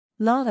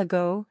Long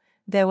ago,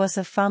 there was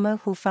a farmer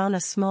who found a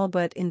small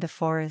bird in the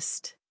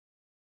forest.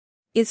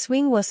 Its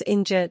wing was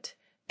injured,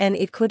 and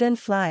it couldn't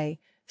fly,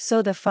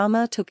 so the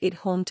farmer took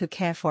it home to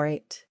care for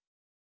it.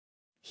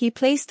 He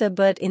placed the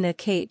bird in a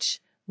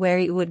cage, where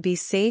it would be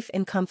safe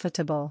and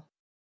comfortable.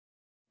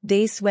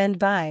 Days went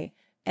by,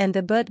 and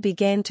the bird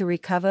began to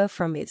recover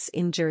from its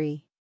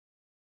injury.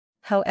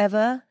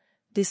 However,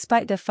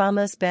 despite the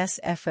farmer's best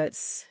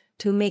efforts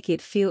to make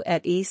it feel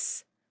at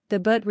ease, the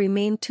bird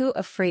remained too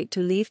afraid to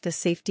leave the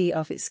safety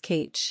of its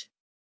cage.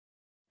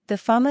 The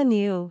farmer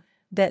knew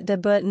that the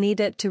bird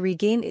needed to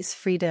regain its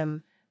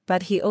freedom,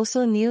 but he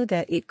also knew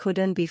that it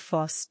couldn't be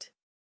forced.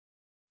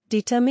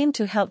 Determined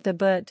to help the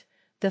bird,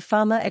 the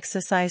farmer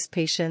exercised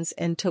patience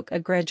and took a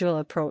gradual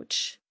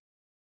approach.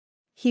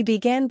 He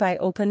began by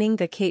opening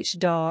the cage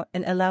door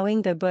and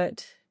allowing the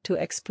bird to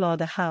explore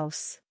the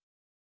house.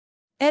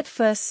 At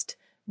first,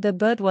 the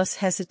bird was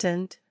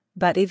hesitant,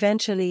 but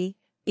eventually,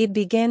 it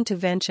began to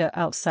venture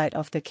outside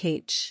of the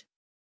cage.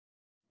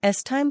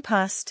 As time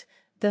passed,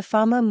 the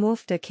farmer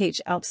moved the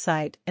cage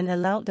outside and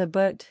allowed the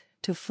bird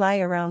to fly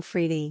around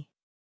freely.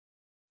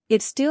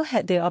 It still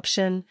had the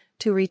option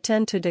to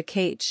return to the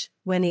cage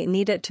when it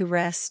needed to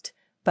rest,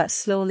 but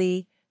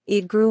slowly,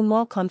 it grew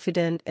more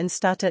confident and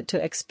started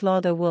to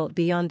explore the world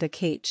beyond the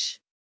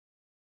cage.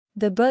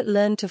 The bird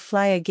learned to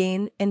fly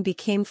again and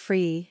became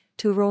free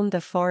to roam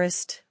the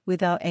forest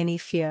without any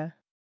fear.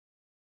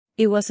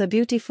 It was a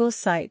beautiful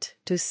sight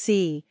to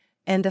see,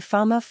 and the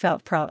farmer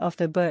felt proud of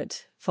the bird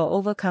for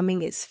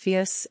overcoming its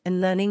fears and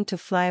learning to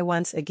fly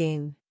once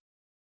again.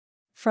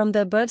 From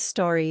the bird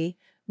story,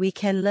 we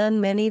can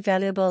learn many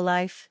valuable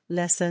life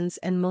lessons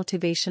and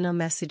motivational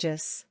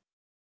messages.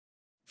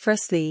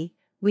 Firstly,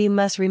 we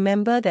must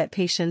remember that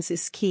patience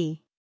is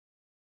key.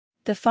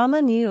 The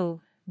farmer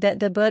knew that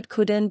the bird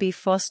couldn't be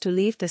forced to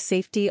leave the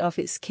safety of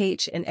its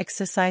cage and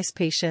exercise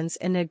patience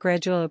and a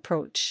gradual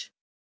approach.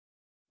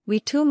 We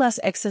too must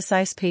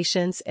exercise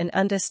patience and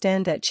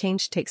understand that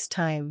change takes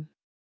time.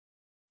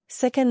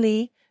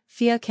 Secondly,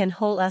 fear can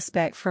hold us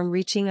back from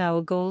reaching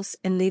our goals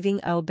and living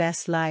our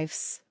best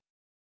lives.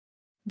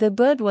 The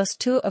bird was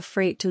too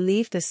afraid to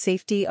leave the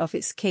safety of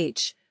its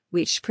cage,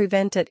 which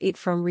prevented it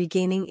from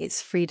regaining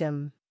its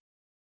freedom.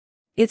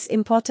 It's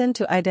important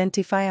to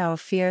identify our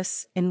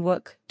fears and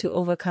work to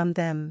overcome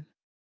them.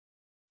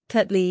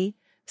 Thirdly,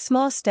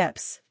 small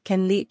steps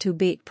can lead to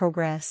big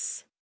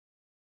progress.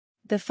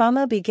 The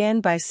farmer began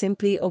by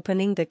simply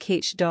opening the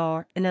cage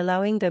door and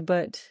allowing the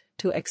bird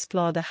to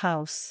explore the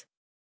house.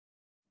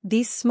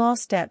 These small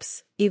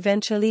steps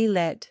eventually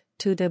led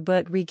to the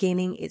bird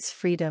regaining its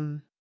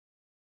freedom.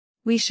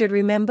 We should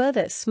remember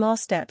that small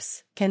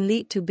steps can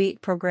lead to big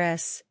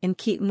progress and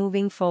keep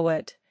moving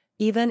forward,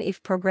 even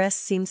if progress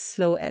seems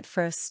slow at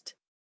first.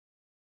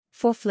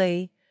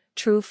 Fourthly,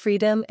 true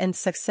freedom and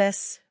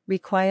success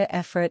require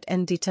effort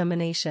and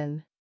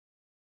determination.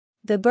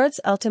 The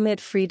bird's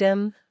ultimate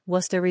freedom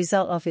was the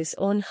result of his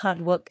own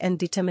hard work and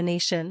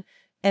determination,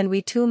 and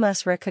we too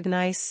must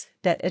recognize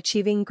that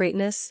achieving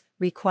greatness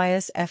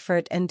requires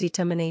effort and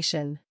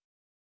determination.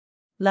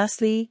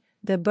 Lastly,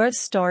 the bird's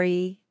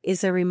story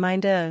is a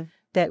reminder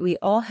that we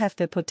all have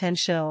the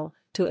potential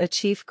to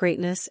achieve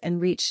greatness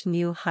and reach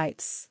new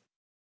heights.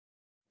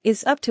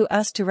 It's up to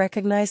us to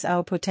recognize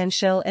our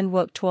potential and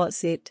work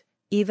towards it,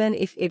 even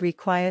if it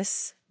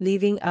requires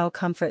leaving our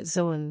comfort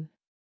zone.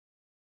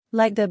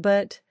 Like the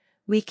bird,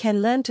 we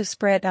can learn to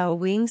spread our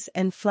wings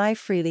and fly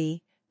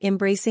freely,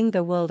 embracing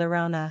the world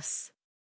around us.